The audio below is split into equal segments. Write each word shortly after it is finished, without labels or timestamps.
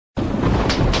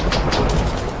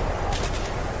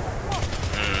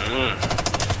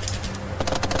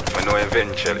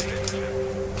eventually,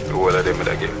 the whole of them will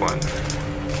get one.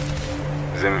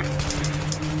 See me?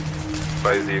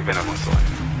 Pyznn venomous one.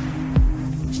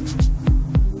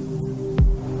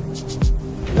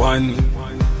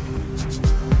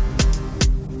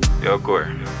 Yo, core.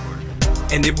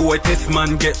 Any boy test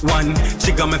man get one.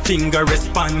 She got my finger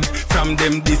respond. From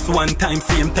them this one time,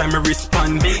 same time I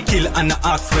respond. Kill and I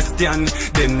ask question.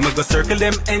 Then me go circle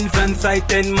them ends and sight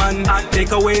 10 man.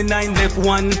 Take away 9 left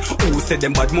 1. Who said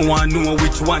them bad me want know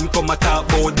which one. Come a talk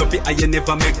about dopey I you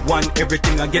never make one.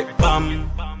 Everything I get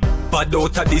bam. But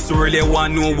out of this world you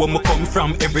want know where me come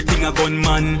from. Everything a gun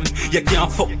man. You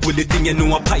can't fuck with the thing you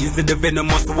know a Pyznn the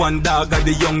venomous one. Dog of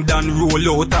the young Dan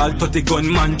roll out all 30 gun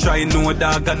man. Try no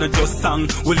dog and not just song.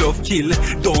 We love kill,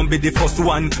 don't be the first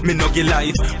one. Me no give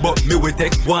life, but me will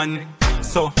take one.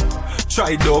 So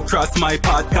try to cross my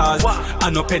path cause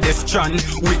I'm no pedestrian.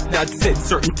 With that said,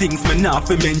 certain things me not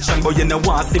fi mention, but you know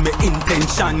want see me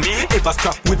intention. Ever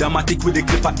strapped with a matic with a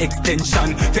clipper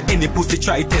extension. For any pussy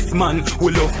try test man,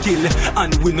 we love kill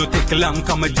and we no take long.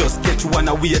 Come just catch one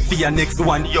and wait for your next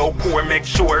one. Yo core make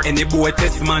sure any boy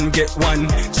test man get one.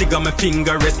 She got my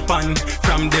finger respond.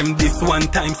 From them this one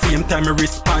time, same time I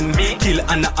respond. Kill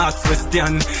and I ask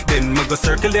question. Then me go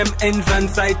circle them ends and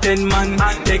sight 10 man.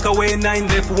 Take away 9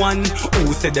 left 1.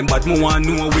 Who said them bad me want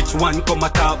know which one. Come a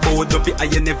talk about dopey I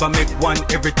you never make one.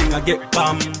 Everything I get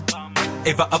bam.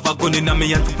 Ever have a gun in a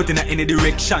me and to put in a any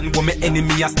direction. When my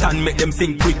enemy a stand, make them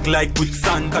sink quick like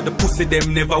quicksand. Cause the pussy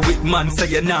them never with man, so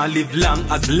you nah live long.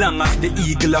 As long as the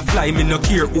eagle a fly, me no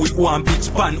care who it want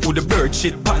bitch pan. Who the bird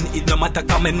shit pan, it no matter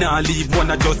cause me nah leave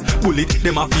one a just bullet,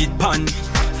 them a feed pan.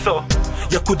 So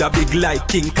you coulda big like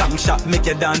King Kong shot, make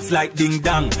you dance like ding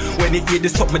dong. When you hear the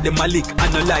something them a lick, I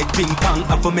no like ping pong.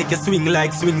 I for make you swing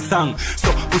like swing song.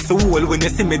 So push the hole when you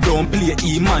see me don't play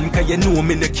E-man. Cause you know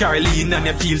me no Caroline and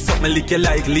you feel something lick you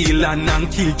like Leland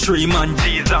and kill 3 man.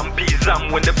 G's and P's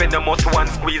and when the venomous one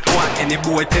squeeze one. Any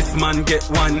boy test man get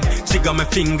one. She got my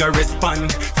finger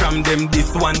respond. From them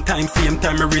this one time, same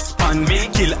time I respond.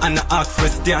 Kill and I ask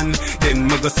question. Then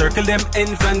me go circle them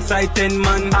ends and sight 10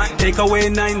 man. Take away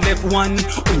 9 left 1.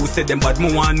 Who said them bad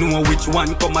me want know which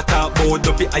one. Come a talk about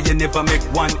dopey I you never make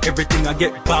one. Everything I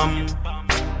get bam.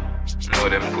 No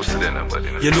them pussy then nobody.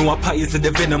 You know a Pyznn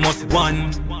the venomous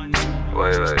one.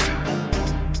 Why?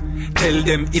 Tell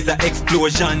them it's a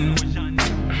explosion.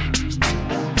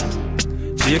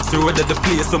 Jake's Road at the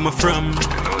place where I'm from. You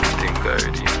know the thing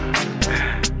already.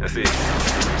 That's it.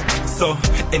 So,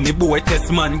 any boy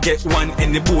test man get one.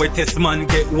 Any boy test man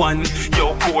get one.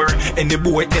 Yo core. Any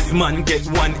boy test man get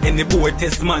one. Any boy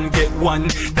test man get one.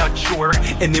 That's sure.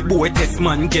 Any boy test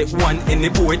man get one. Any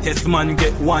boy test man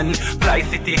get one. Ply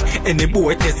City. Any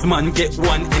boy test man get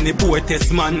one. Any boy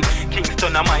test man.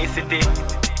 Kingston of my city.